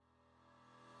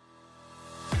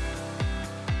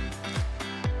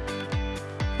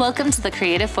Welcome to the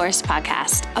Creative Force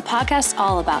Podcast, a podcast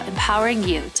all about empowering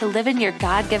you to live in your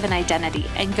God-given identity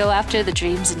and go after the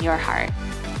dreams in your heart.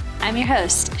 I'm your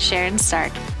host, Sharon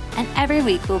Stark, and every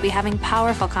week we'll be having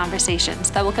powerful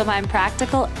conversations that will combine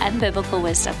practical and biblical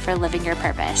wisdom for living your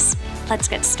purpose. Let's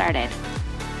get started.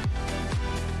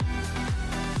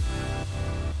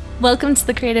 Welcome to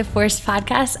the Creative Force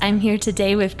Podcast. I'm here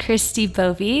today with Christi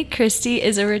Bovee. Christi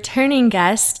is a returning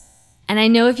guest. And I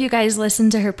know if you guys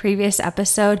listened to her previous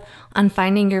episode on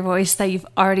finding your voice that you've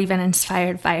already been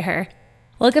inspired by her.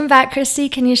 Welcome back, Christi.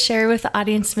 Can you share with the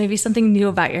audience maybe something new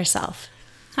about yourself?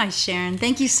 Hi, Sharon.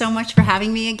 Thank you so much for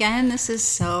having me again. This is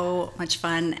so much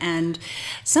fun and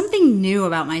something new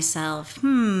about myself.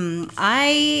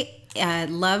 I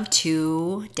love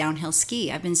to downhill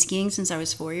ski. I've been skiing since I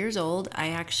was 4 years old. I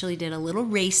actually did a little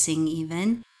racing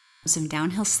even, some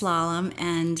downhill slalom.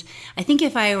 And I think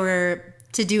if I were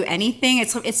to do anything,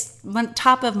 it's on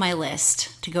top of my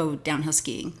list to go downhill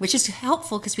skiing, which is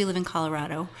helpful because we live in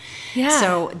Colorado. Yeah.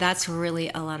 So that's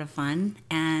really a lot of fun.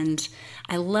 And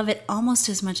I love it almost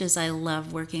as much as I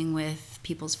love working with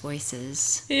people's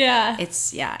voices. Yeah.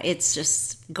 It's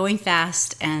just going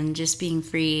fast and just being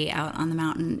free out on the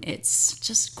mountain. It's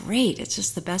just great. It's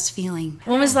just the best feeling.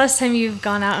 When was the last time you've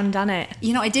gone out and done it?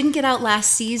 You know, I didn't get out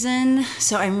last season,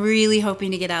 so I'm really hoping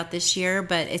to get out this year,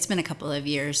 but it's been a couple of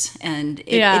years, and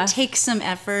it takes some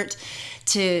effort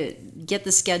to get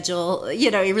the schedule.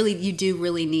 You know, you do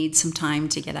really need some time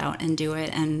to get out and do it.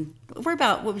 And we're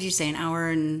about, what would you say, an hour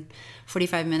and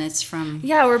 45 minutes from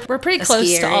we're pretty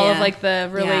close to all of like the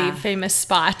really famous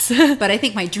spots. But I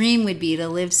think my dream would be to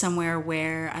live somewhere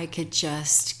where I could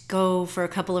just go for a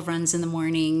couple of runs in the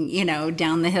morning, you know,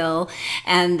 down the hill,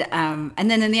 and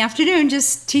then in the afternoon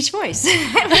just teach voice.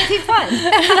 It would be fun.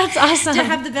 That's awesome. To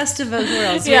have the best of both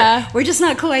worlds. Yeah. We're just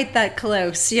not quite that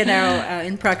close, you know,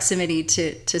 in proximity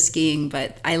to skiing,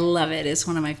 but I love it. It's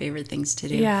one of my favorite things to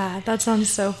do. Yeah, that sounds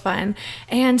so fun.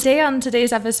 And today on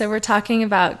today's episode, we're talking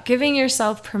about giving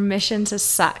yourself permission to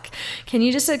suck. Can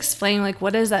you just explain, like,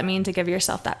 what does that mean to give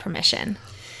yourself that permission?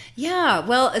 Yeah,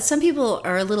 well, some people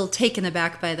are a little taken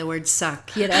aback by the word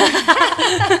suck, you know.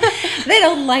 They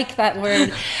don't like that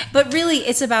word. But really,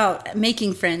 it's about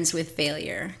making friends with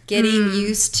failure, getting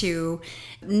used to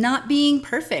not being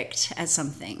perfect at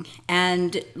something,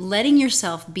 and letting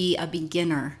yourself be a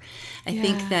beginner. I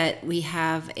think that we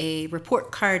have a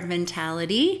report card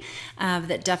mentality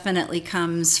that definitely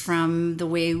comes from the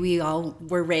way we all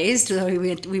were raised, the way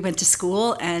we went to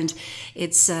school, and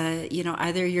it's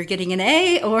either you're getting an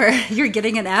A or you're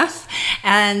getting an F,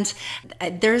 and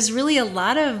there's really a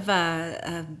lot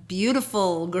of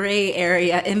beautiful gray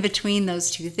area in between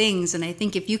those two things. And I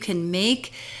think if you can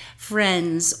make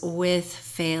friends with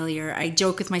failure. I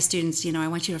joke with my students, you know, I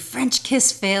want you to French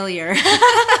kiss failure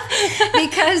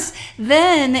because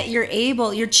then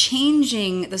you're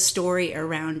changing the story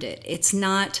around it. It's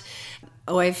not,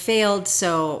 oh, I failed,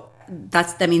 so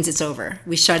that means it's over.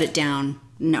 We shut it down.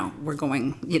 No, we're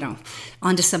going, you know,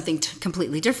 onto something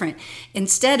completely different.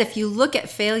 Instead, if you look at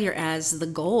failure as the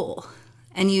goal,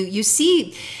 and you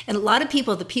see, and a lot of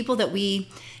people, the people that we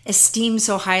esteem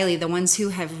so highly, the ones who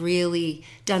have really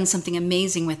done something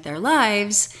amazing with their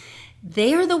lives,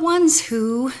 they are the ones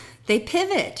who they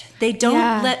pivot. They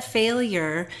don't let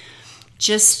failure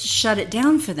just shut it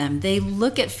down for them. They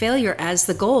look at failure as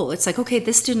the goal. It's like, okay,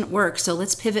 this didn't work, so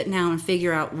let's pivot now and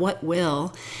figure out what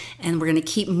will, and we're going to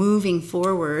keep moving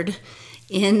forward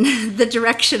in the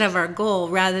direction of our goal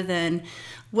rather than,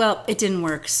 well, it didn't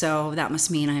work, so that must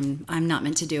mean I'm not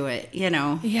meant to do it, you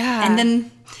know? Yeah. And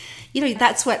then, you know,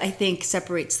 that's what I think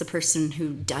separates the person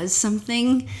who does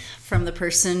something from the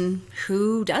person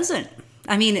who doesn't.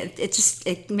 I mean,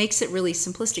 it makes it really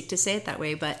simplistic to say it that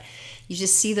way, but you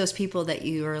just see those people that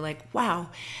you are like, wow.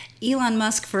 Elon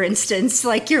Musk, for instance,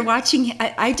 like you're watching,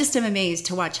 I just am amazed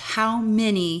to watch how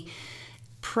many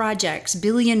projects,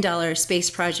 billion-dollar space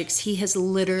projects, he has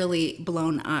literally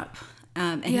blown up.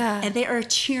 And they are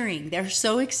cheering. They're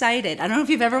so excited. I don't know if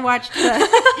you've ever watched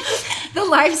the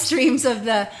live streams of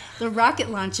the rocket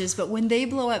launches, but when they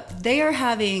blow up, they are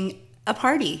having a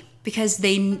party because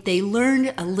they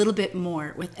learned a little bit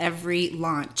more with every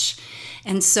launch.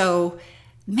 And so,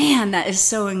 man, that is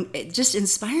so just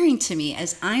inspiring to me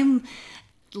as I'm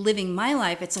living my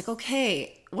life. It's like,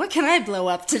 okay, what can I blow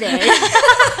up today?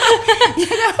 You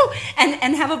know,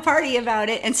 and have a party about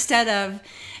it instead of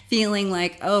feeling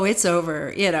like, oh, it's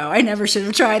over. You know, I never should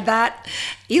have tried that.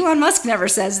 Elon Musk never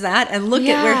says that. And look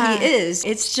at where he is.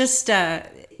 It's just,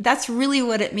 that's really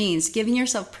what it means. Giving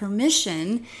yourself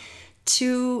permission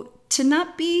to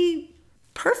not be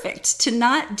perfect, to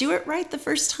not do it right the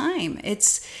first time.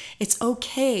 It's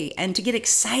okay, and to get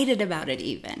excited about it,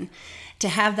 even to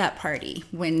have that party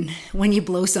when you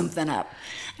blow something up,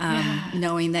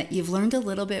 knowing that you've learned a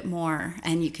little bit more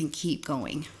and you can keep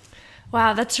going.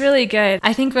 Wow, that's really good.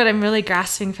 I think what I'm really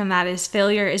grasping from that is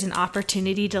failure is an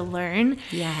opportunity to learn.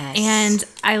 Yes. And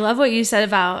I love what you said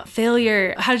about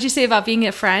failure. How did you say about being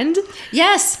a friend?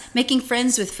 Yes, making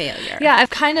friends with failure. Yeah, I've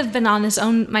kind of been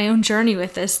on my own journey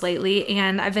with this lately,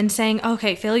 and I've been saying,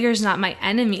 okay, failure is not my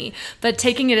enemy, but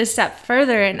taking it a step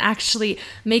further and actually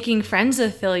making friends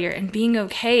with failure and being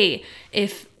okay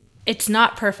if it's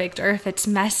not perfect or if it's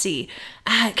messy.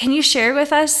 Can you share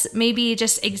with us maybe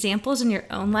just examples in your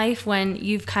own life when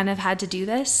you've kind of had to do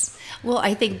this? Well,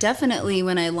 I think definitely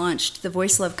when I launched the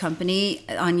Voice Love Company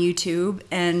on YouTube,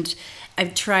 and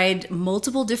I've tried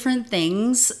multiple different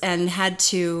things and had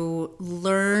to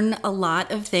learn a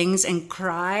lot of things and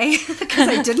cry because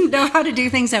I didn't know how to do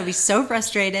things. I'd be so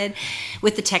frustrated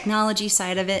with the technology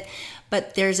side of it.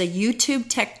 But there's a YouTube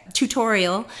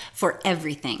tutorial for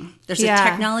everything. There's a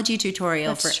technology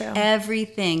tutorial for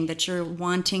everything that you're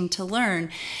wanting to learn.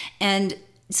 And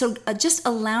so just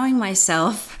allowing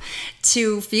myself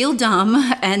to feel dumb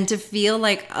and to feel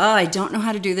like, oh, I don't know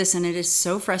how to do this, and it is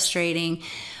so frustrating.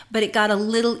 But it got a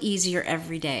little easier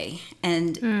every day.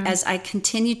 And as I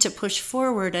continued to push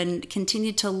forward and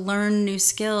continued to learn new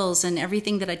skills, and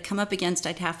everything that I'd come up against,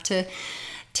 I'd have to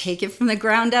take it from the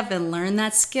ground up and learn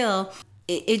that skill.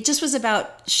 It just was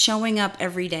about showing up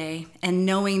every day and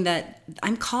knowing that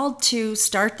I'm called to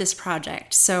start this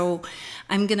project. So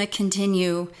I'm going to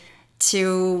continue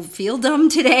to feel dumb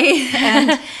today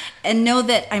and know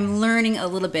that I'm learning a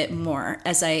little bit more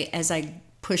as I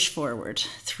push forward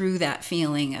through that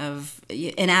feeling of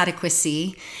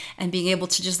inadequacy, and being able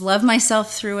to just love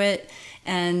myself through it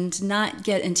and not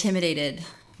get intimidated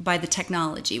by the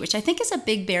technology, which I think is a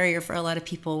big barrier for a lot of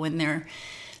people when they're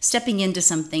stepping into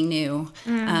something new.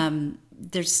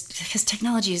 Because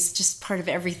technology is just part of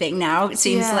everything now. It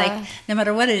seems like no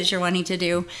matter what it is you're wanting to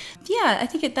do. Yeah, I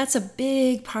think that's a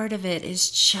big part of it,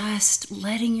 is just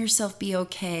letting yourself be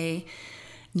okay,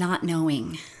 not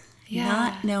knowing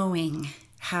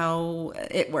how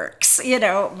it works,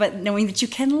 but knowing that you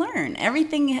can learn.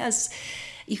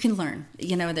 You can learn.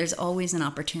 There's always an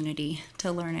opportunity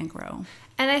to learn and grow.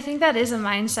 And I think that is a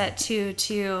mindset too,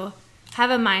 to have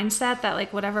a mindset that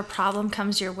like whatever problem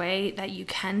comes your way, that you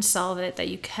can solve it, that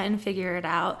you can figure it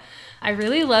out. I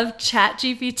really love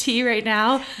ChatGPT right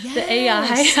now. Yes, the AI.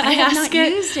 I have not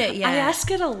used it yet. I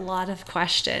ask it a lot of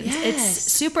questions. Yes.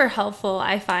 It's super helpful,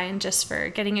 I find, just for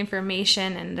getting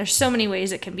information, and there's so many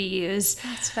ways it can be used.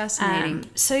 That's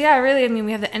fascinating. So yeah, really,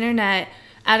 we have the internet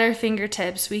at our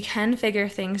fingertips. We can figure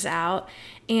things out.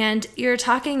 And you're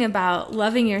talking about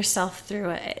loving yourself through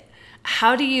it.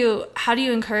 How do you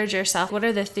encourage yourself? What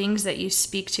are the things that you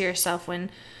speak to yourself when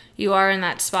you are in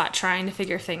that spot trying to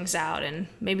figure things out and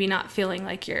maybe not feeling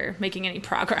like you're making any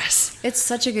progress? It's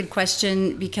such a good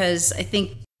question, because I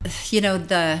think,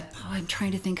 I'm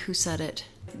trying to think who said it.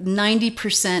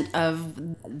 90%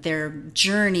 of their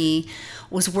journey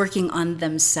was working on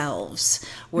themselves,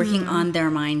 working on their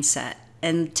mindset.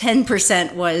 And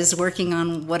 10% was working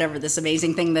on whatever this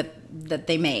amazing thing that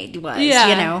they made was,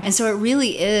 And so it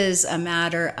really is a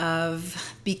matter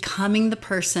of becoming the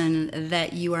person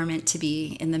that you are meant to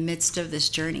be in the midst of this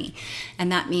journey.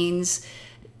 And that means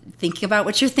thinking about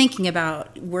what you're thinking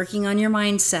about, working on your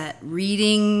mindset,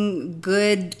 reading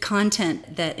good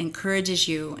content that encourages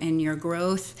you in your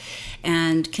growth,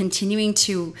 and continuing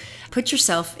to put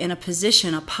yourself in a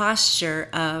position, a posture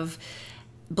of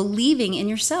believing in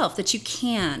yourself that you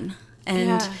can.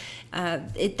 And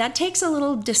that takes a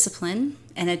little discipline,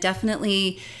 and it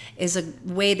definitely is a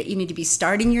way that you need to be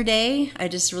starting your day. I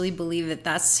just really believe that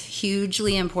that's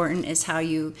hugely important, is how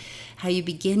you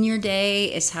begin your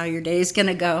day, is how your day is going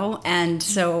to go. And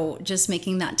so just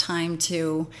making that time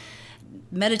to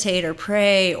meditate or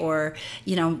pray, or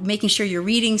making sure you're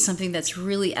reading something that's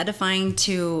really edifying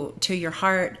to your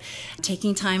heart,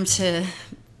 taking time to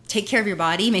take care of your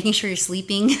body, making sure you're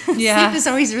sleeping. Yeah. Sleep is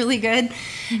always really good,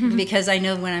 because I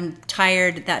know when I'm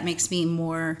tired, that makes me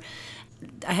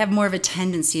I have more of a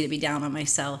tendency to be down on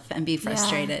myself and be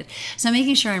frustrated. Yeah. So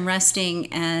making sure I'm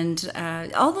resting, and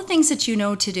all the things that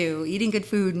to do, eating good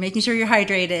food, making sure you're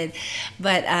hydrated.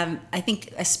 But I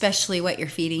think especially what you're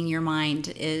feeding your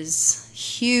mind is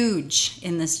huge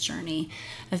in this journey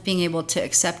of being able to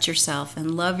accept yourself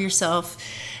and love yourself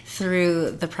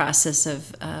through the process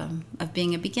of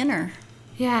being a beginner.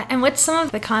 Yeah, and what's some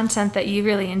of the content that you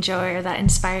really enjoy or that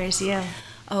inspires you?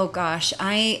 Oh gosh,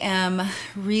 I am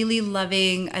really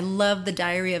I love the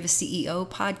Diary of a CEO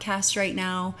podcast right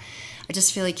now. I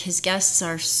just feel like his guests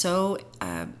are so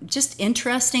just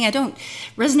interesting. I don't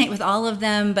resonate with all of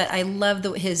them, but I love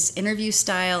his interview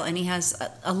style, and he has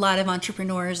a lot of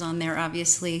entrepreneurs on there,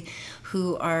 obviously,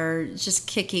 who are just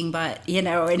kicking butt,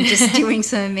 and just doing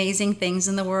some amazing things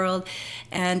in the world.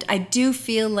 And I do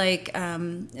feel like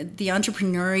the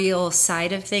entrepreneurial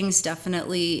side of things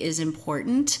definitely is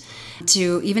important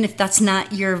to, even if that's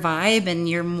not your vibe and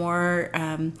you're more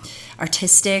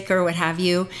artistic or what have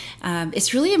you,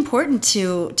 it's really important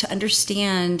to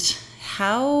understand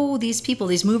how these people,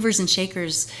 these movers and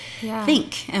shakers,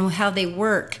 think and how they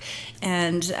work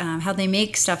and how they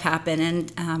make stuff happen.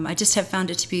 And I just have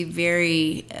found it to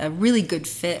be a really good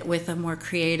fit with a more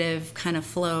creative kind of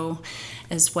flow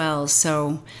as well.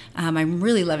 So I'm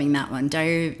really loving that one,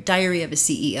 Diary of a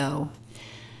CEO.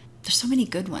 There's so many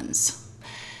good ones.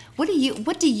 What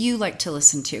do you like to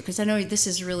listen to? Because I know this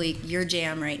is really your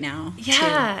jam right now.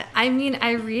 Yeah, too. I mean,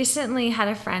 I recently had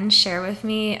a friend share with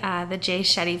me the Jay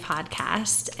Shetty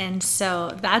podcast, and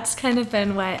so that's kind of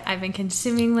been what I've been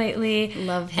consuming lately.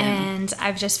 Love him. And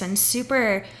I've just been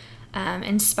super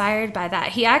inspired by that.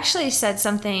 He actually said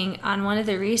something on one of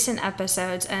the recent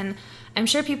episodes, and I'm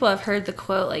sure people have heard the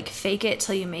quote, like, fake it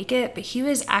till you make it, but he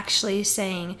was actually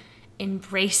saying,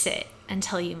 embrace it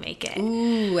until you make it.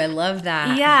 Ooh, I love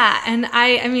that. Yeah, and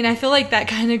I mean, I feel like that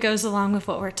kind of goes along with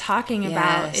what we're talking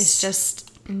about, is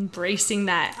just embracing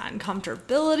that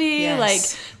uncomfortability, like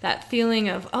that feeling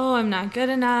of, oh, I'm not good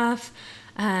enough.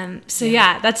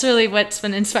 That's really what's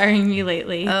been inspiring me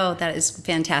lately. Oh, that is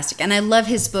fantastic. And I love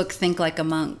his book, Think Like a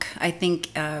Monk. I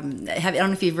think, I don't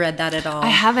know if you've read that at all. I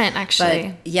haven't,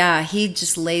 actually. But yeah, he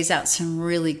just lays out some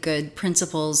really good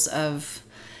principles of,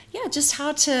 just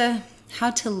how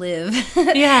to live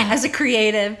as a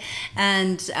creative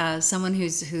and someone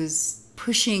who's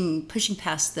pushing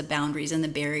past the boundaries and the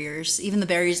barriers, even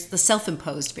the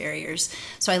self-imposed barriers.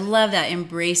 So I love that.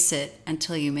 Embrace it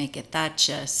until you make it. That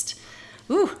just,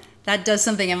 that does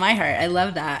something in my heart. I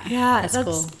love that. Yeah, that's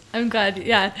cool. I'm glad.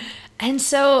 Yeah. And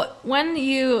so when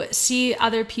you see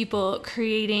other people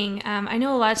creating, I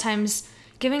know a lot of times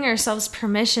giving ourselves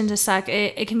permission to suck,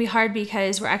 it can be hard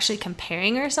because we're actually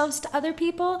comparing ourselves to other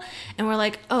people, and we're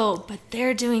like, oh, but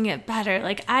they're doing it better.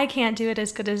 Like, I can't do it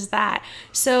as good as that.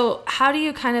 So how do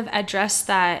you kind of address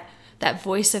that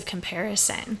voice of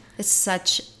comparison? It's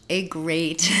such a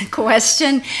great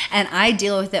question, and I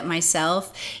deal with it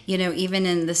myself. Even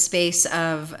in the space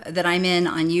that I'm in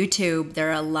on YouTube, there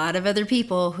are a lot of other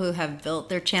people who have built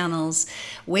their channels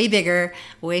way bigger,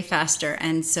 way faster,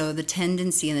 and so the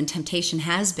tendency and the temptation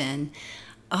has been,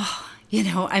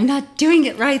 I'm not doing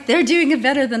it right. They're doing it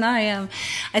better than I am.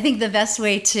 I think the best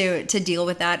way to deal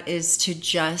with that is to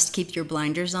just keep your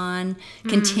blinders on,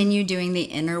 continue doing the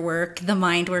inner work, the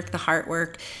mind work, the heart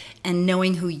work, and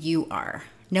knowing who you are.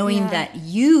 Knowing that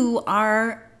you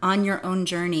are on your own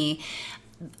journey.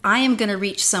 I am going to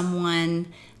reach someone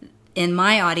in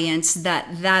my audience that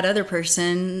other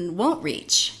person won't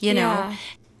reach, know.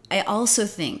 I also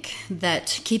think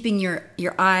that keeping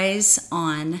your eyes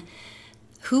on,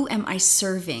 who am I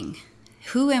serving?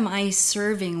 Who am I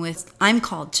serving with? I'm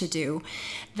called to do.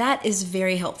 That is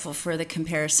very helpful for the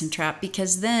comparison trap,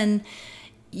 because then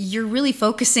you're really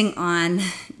focusing on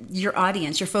your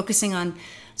audience. You're focusing on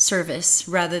service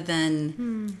rather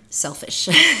than selfish,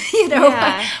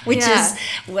 which is,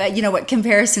 what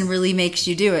comparison really makes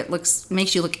you do. It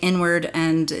makes you look inward,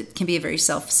 and it can be a very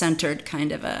self-centered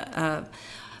kind of a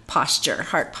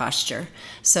heart posture.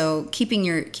 So keeping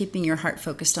your heart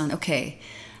focused on, okay,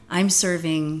 I'm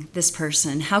serving this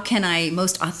person. How can I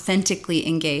most authentically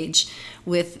engage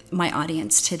with my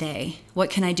audience today? What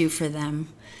can I do for them?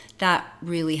 That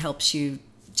really helps you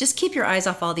just keep your eyes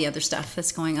off all the other stuff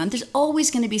that's going on. There's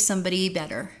always going to be somebody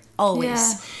better. Always.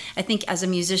 Yeah. I think as a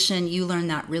musician, you learn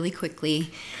that really quickly.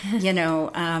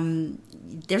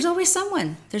 There's always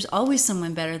someone. There's always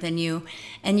someone better than you.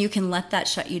 And you can let that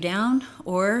shut you down,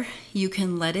 or you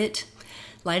can let it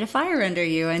light a fire under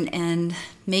you and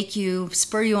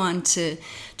spur you on to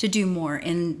do more.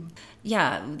 In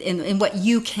what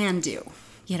you can do.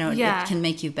 It can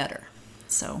make you better.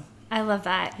 So I love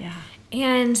that. Yeah.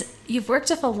 And you've worked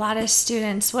with a lot of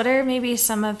students. What are maybe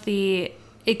some of the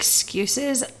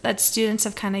excuses that students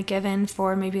have kind of given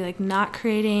for maybe like not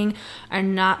creating or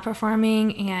not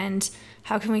performing, and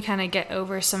how can we kind of get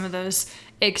over some of those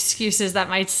excuses that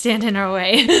might stand in our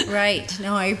way? Right.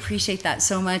 No, I appreciate that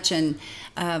so much. And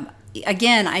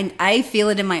again, I feel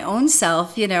it in my own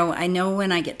self. I know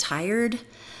when I get tired,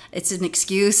 it's an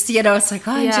excuse, it's like,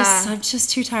 I'm just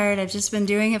too tired. I've just been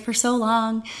doing it for so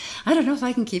long. I don't know if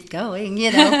I can keep going,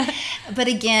 But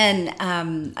again,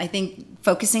 I think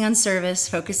focusing on service,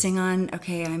 focusing on,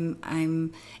 okay,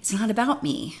 it's not about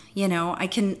me. I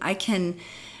can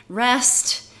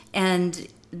rest and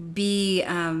be,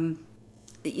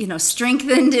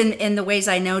 strengthened in the ways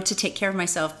I know to take care of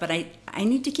myself, but I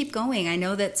need to keep going. I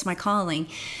know that's my calling.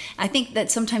 I think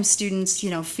that sometimes students,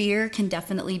 fear can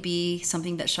definitely be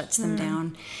something that shuts them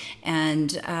down,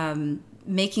 and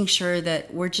making sure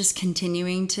that we're just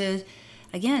continuing to,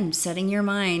 again, setting your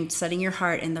mind, setting your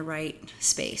heart in the right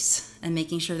space, and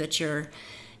making sure that you're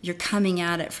coming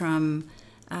at it from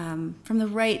the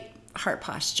right heart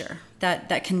posture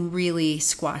that can really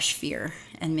squash fear,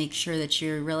 and make sure that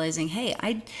you're realizing, hey,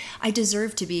 I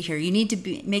deserve to be here. You need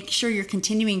to make sure you're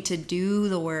continuing to do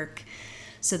the work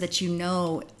so that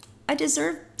I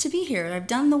deserve to be here. I've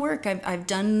done the work. I've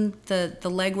done the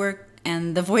legwork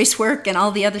and the voice work and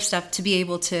all the other stuff to be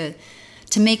able to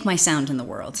make my sound in the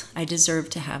world. I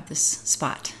deserve to have this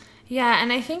spot. Yeah,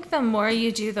 and I think the more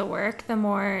you do the work, the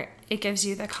more it gives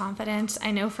you the confidence.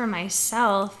 I know for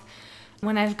myself,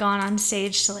 when I've gone on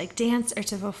stage to like dance or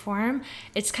to perform,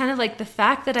 it's kind of like the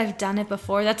fact that I've done it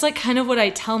before. That's like kind of what I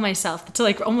tell myself to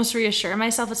like almost reassure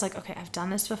myself. It's like, okay, I've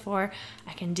done this before.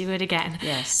 I can do it again.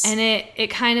 Yes. And it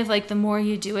kind of like the more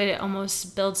you do it, it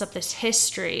almost builds up this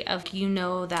history of,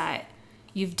 that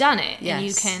you've done it. Yes. And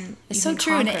you can. It's so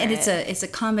true. And it's a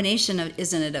combination of,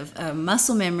 isn't it, of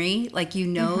muscle memory. Like,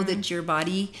 that your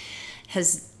body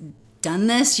has done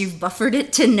this, you've buffered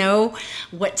it to know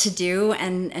what to do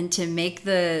and to make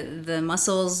the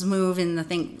muscles move in the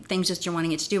things that you're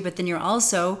wanting it to do. But then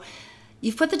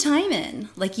you've put the time in,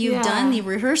 like you've done the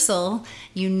rehearsal,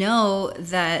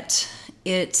 that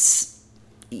it's,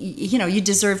 you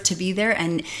deserve to be there,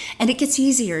 and it gets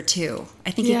easier too. I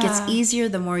think it gets easier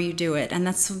the more you do it. And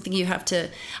that's something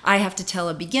I have to tell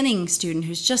a beginning student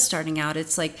who's just starting out.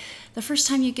 It's like, the first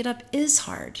time you get up is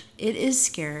hard. It is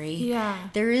scary. Yeah.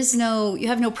 You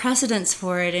have no precedence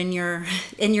for it in your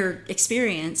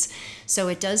experience. So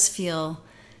it does feel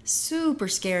super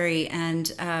scary,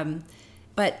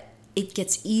 but it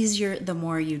gets easier the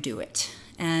more you do it.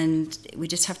 And we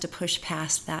just have to push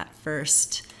past that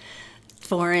first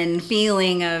foreign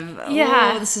feeling of,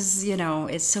 this is,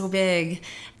 it's so big.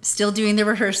 Still doing the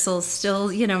rehearsals, still,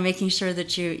 making sure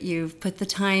that you've put the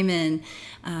time in.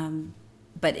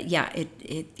 But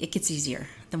it gets easier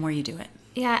the more you do it.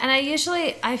 Yeah, and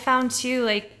I found too,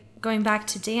 like going back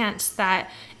to dance, that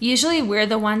usually we're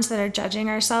the ones that are judging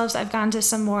ourselves. I've gone to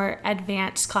some more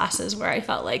advanced classes where I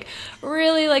felt like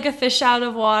really like a fish out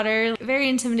of water, very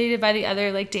intimidated by the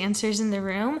other like dancers in the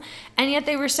room. And yet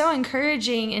they were so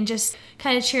encouraging and just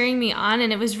kind of cheering me on.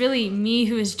 And it was really me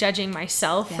who was judging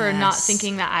myself for not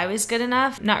thinking that I was good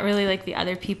enough, not really like the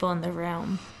other people in the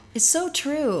room. It's so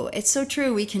true. It's so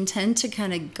true. We can tend to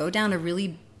kind of go down a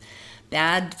really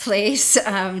bad place,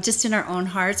 just in our own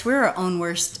hearts. We're our own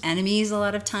worst enemies a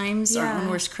lot of times, our own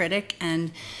worst critic.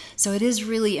 And so it is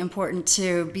really important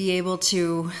to be able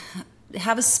to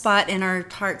have a spot in our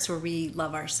hearts where we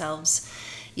love ourselves,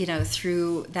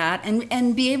 through that,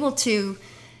 and be able to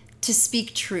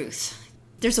speak truth.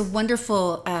 There's a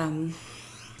wonderful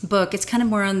book. It's kind of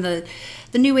more on the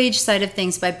New Age side of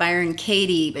things by Byron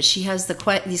Katie, but she has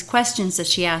these questions that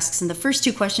she asks, and the first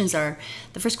question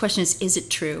is it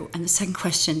true? And the second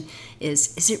question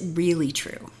is it really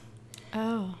true?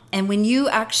 Oh. And when you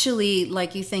actually,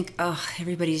 like, you think, oh,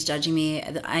 everybody's judging me,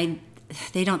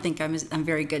 they don't think I'm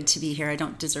very good to be here, I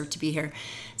don't deserve to be here.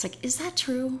 It's like, is that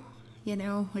true?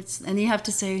 And you have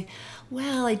to say,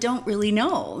 well, I don't really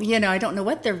know. I don't know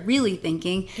what they're really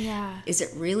thinking. Yeah. Is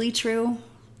it really true?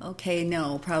 Okay,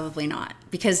 no, probably not.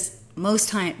 Because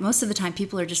most of the time,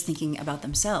 people are just thinking about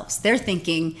themselves. They're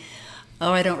thinking,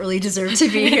 oh, I don't really deserve to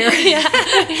be here.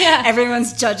 Yeah.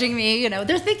 Everyone's judging me.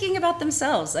 They're thinking about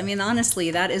themselves. I mean,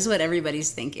 honestly, that is what everybody's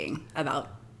thinking about.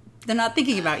 They're not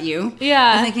thinking about you.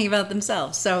 Yeah. They're thinking about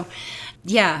themselves. So,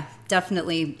 yeah,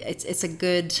 definitely, it's a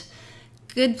good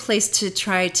place to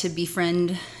try to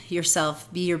befriend yourself,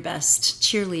 be your best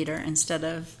cheerleader instead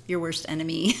of your worst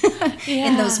enemy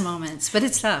in those moments. But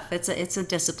it's tough. It's a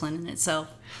discipline in itself.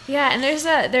 Yeah, and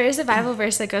there is a Bible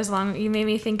verse that goes along. You made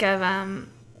me think of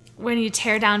when you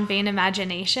tear down vain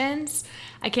imaginations.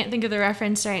 I can't think of the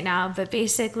reference right now, but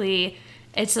basically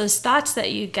it's those thoughts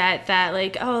that you get that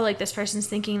like, oh, like this person's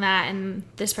thinking that and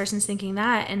this person's thinking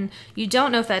that, and you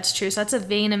don't know if that's true. So that's a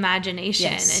vain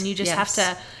imagination, and you just have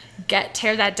to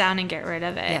tear that down and get rid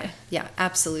of it. Yeah,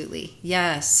 absolutely.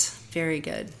 Yes, very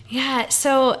good. Yeah,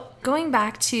 so going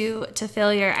back to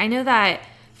failure, I know that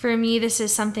for me this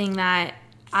is something that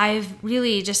I've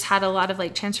really just had a lot of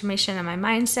like transformation in my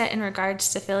mindset in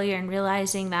regards to failure, and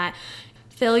realizing that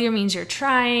failure means you're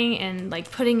trying and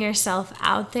like putting yourself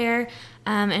out there.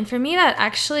 And for me, that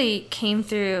actually came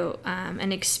through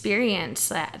an experience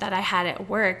that I had at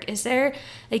work. Is there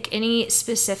like any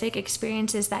specific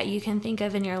experiences that you can think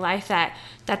of in your life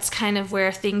that's kind of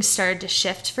where things started to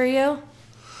shift for you?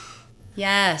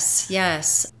 Yes.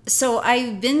 So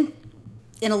I've been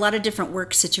in a lot of different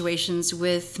work situations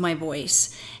with my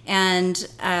voice. And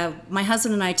my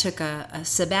husband and I took a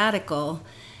sabbatical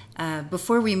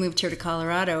before we moved here to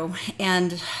Colorado.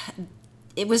 And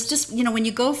it was just, when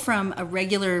you go from a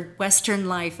regular Western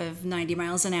life of 90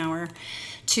 miles an hour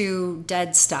to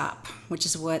dead stop, which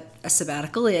is what a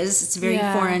sabbatical is. It's very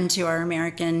foreign to our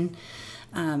American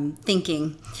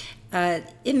thinking.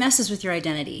 It messes with your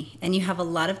identity, and you have a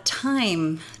lot of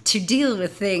time to deal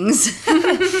with things.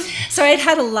 So I'd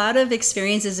had a lot of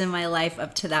experiences in my life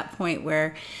up to that point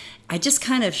where I just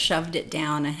kind of shoved it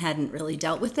down. I hadn't really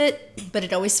dealt with it, but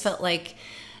it always felt like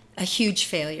a huge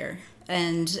failure.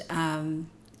 And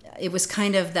it was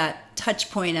kind of that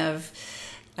touch point of,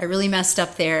 I really messed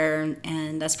up there,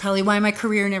 and that's probably why my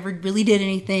career never really did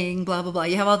anything, blah, blah, blah.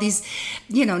 You have all these,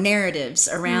 narratives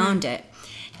around it.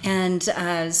 And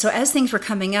so as things were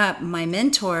coming up, my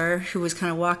mentor, who was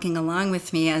kind of walking along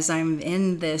with me as I'm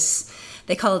in this,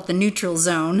 they call it the neutral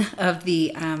zone of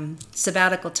the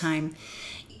sabbatical time,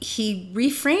 he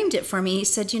reframed it for me. He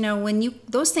said, when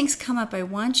those things come up, I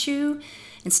want you,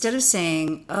 instead of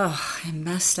saying, oh, I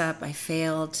messed up, I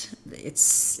failed,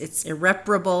 it's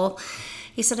irreparable,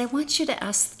 he said, I want you to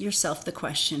ask yourself the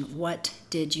question, what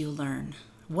did you learn?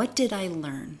 What did I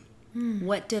learn?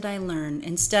 What did I learn?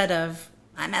 Instead of,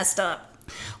 I messed up,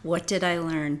 what did I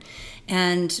learn?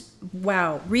 And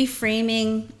wow,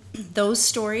 reframing those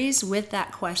stories with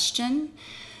that question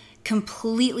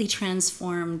completely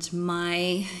transformed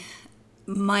my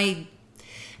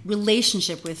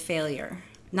relationship with failure.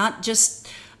 Not just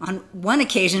on one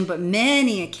occasion, but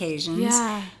many occasions.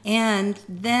 Yeah. And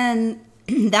then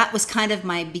that was kind of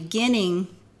my beginning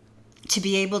to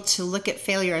be able to look at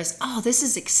failure as, oh, this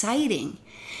is exciting.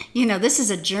 This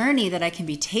is a journey that I can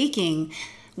be taking.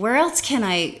 Where else can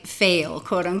I fail,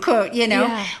 quote unquote,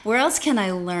 Where else can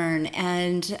I learn?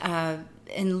 And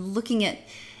looking at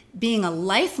being a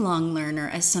lifelong learner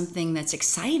as something that's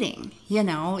exciting,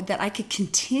 that I could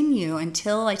continue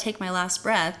until I take my last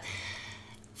breath.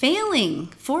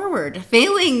 Failing,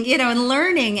 and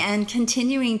learning and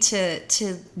continuing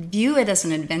to view it as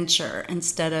an adventure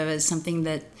instead of as something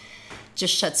that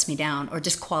just shuts me down or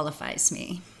disqualifies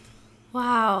me.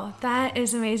 Wow, that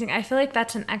is amazing. I feel like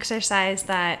that's an exercise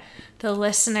that the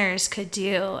listeners could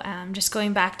do, just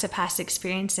going back to past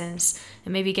experiences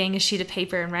and maybe getting a sheet of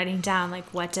paper and writing down, like,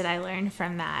 what did I learn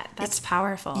from that? That's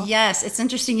powerful. Yes, it's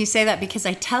interesting you say that because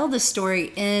I tell the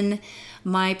story in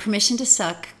my Permission to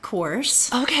Suck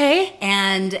course. Okay.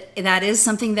 And that is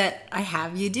something that I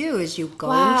have you do, is you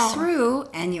go through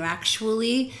and you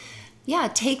actually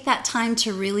take that time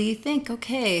to really think,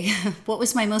 okay, what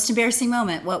was my most embarrassing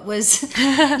moment? What was,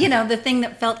 the thing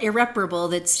that felt irreparable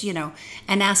that's,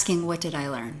 and asking, what did I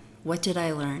learn? What did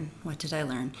I learn? What did I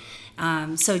learn?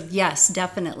 So yes,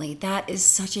 definitely. That is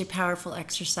such a powerful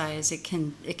exercise. It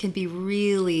can be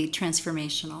really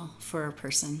transformational for a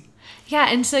person. Yeah,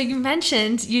 and so you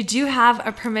mentioned you do have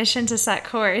a Permission to Suck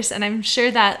course, and I'm sure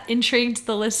that intrigued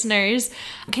the listeners.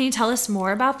 Can you tell us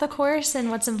more about the course and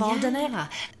what's involved in it?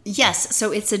 Yes,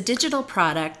 so it's a digital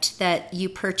product that you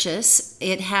purchase.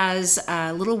 It has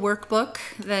a little workbook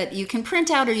that you can print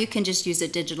out or you can just use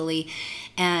it digitally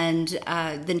and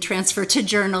then transfer to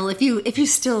journal if you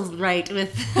still write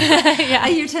with a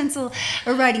utensil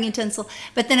or writing utensil.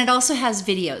 But then it also has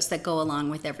videos that go along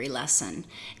with every lesson.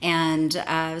 And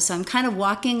so I'm kind of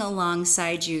walking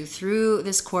alongside you through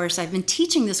this course. I've been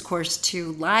teaching this course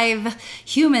to live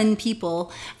human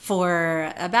people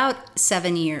for about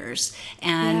 7 years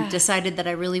and decided that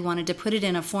I really wanted to put it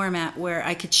in a format where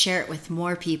I could share it with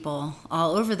more people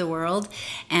all over the world.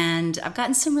 And I've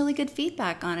gotten some really good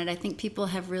feedback on it. I think people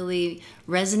have really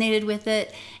resonated with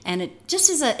it. And it just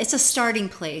is it's a starting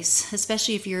place,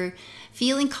 especially if you're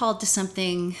feeling called to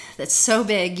something that's so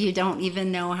big you don't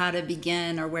even know how to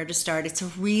begin or where to start. It's a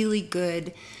really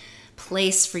good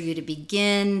place for you to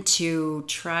begin to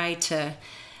try to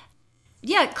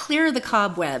clear the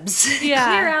cobwebs,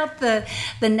 clear out the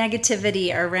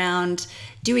negativity around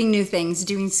doing new things,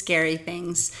 doing scary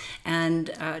things,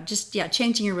 and just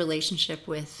changing your relationship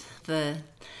with the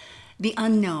the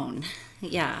unknown.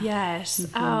 Yeah. Yes.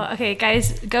 Oh, okay,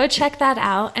 guys, go check that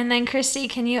out. And then, Christi,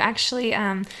 can you actually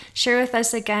share with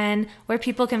us again where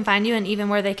people can find you and even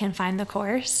where they can find the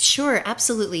course? Sure,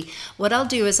 absolutely. What I'll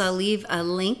do is I'll leave a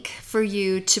link for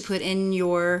you to put in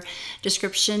your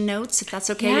description notes, if that's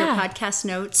okay, your podcast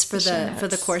notes for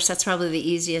the course. That's probably the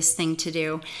easiest thing to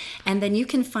do. And then you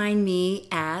can find me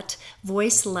at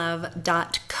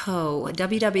voicelove.co,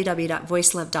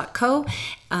 www.voicelove.co.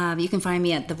 You can find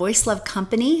me at the Voice Love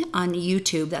Company on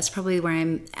YouTube. That's probably where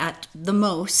I'm at the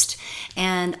most.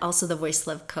 And also the Voice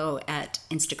Love Co. at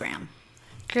Instagram.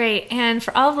 Great. And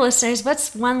for all the listeners,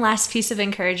 what's one last piece of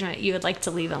encouragement you would like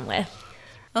to leave them with?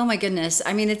 Oh my goodness.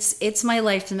 I mean, it's my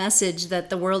life message that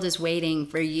the world is waiting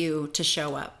for you to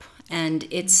show up. And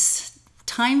it's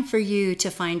time for you to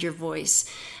find your voice.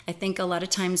 I think a lot of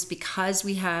times because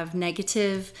we have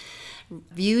negative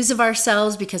views of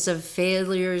ourselves because of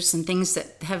failures and things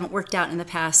that haven't worked out in the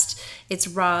past, it's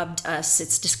robbed us,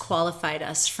 it's disqualified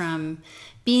us from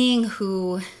being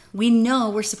who we know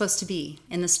we're supposed to be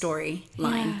in the storyline.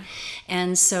 Yeah.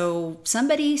 And so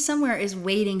somebody somewhere is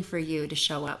waiting for you to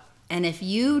show up. And if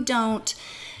you don't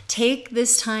take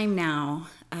this time now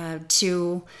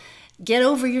to get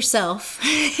over yourself,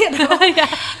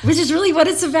 which is really what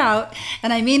it's about.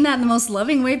 And I mean that in the most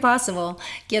loving way possible.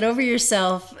 Get over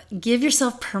yourself. Give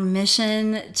yourself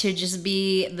permission to just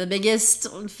be the biggest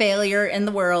failure in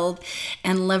the world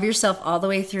and love yourself all the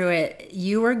way through it.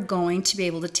 You are going to be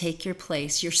able to take your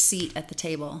place, your seat at the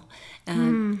table,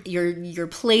 your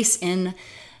place in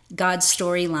God's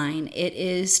storyline. It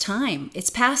is time. It's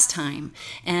past time.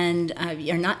 And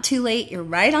you're not too late. You're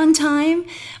right on time.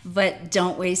 But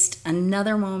don't waste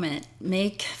another moment.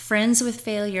 Make friends with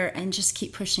failure and just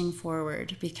keep pushing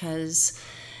forward because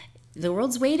the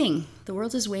world's waiting. The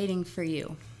world is waiting for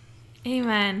you.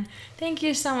 Amen. Thank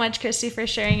you so much, Christi, for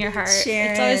sharing your heart.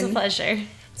 Sharon. It's always a pleasure.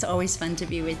 It's always fun to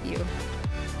be with you.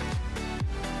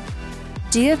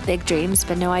 Do you have big dreams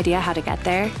but no idea how to get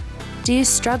there? Do you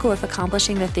struggle with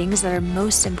accomplishing the things that are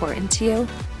most important to you?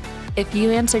 If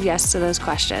you answered yes to those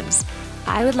questions,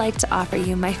 I would like to offer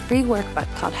you my free workbook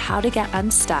called How to Get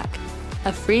Unstuck,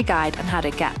 a free guide on how to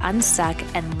get unstuck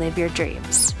and live your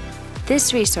dreams.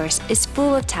 This resource is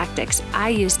full of tactics I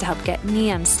use to help get me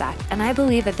unstuck, and I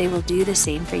believe that they will do the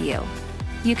same for you.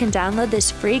 You can download this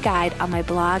free guide on my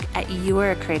blog at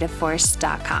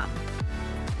youarecreativeforce.com.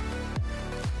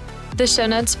 The show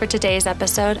notes for today's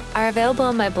episode are available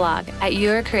on my blog at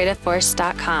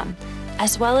youarecreativeforce.com,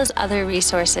 as well as other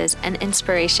resources and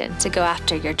inspiration to go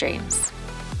after your dreams.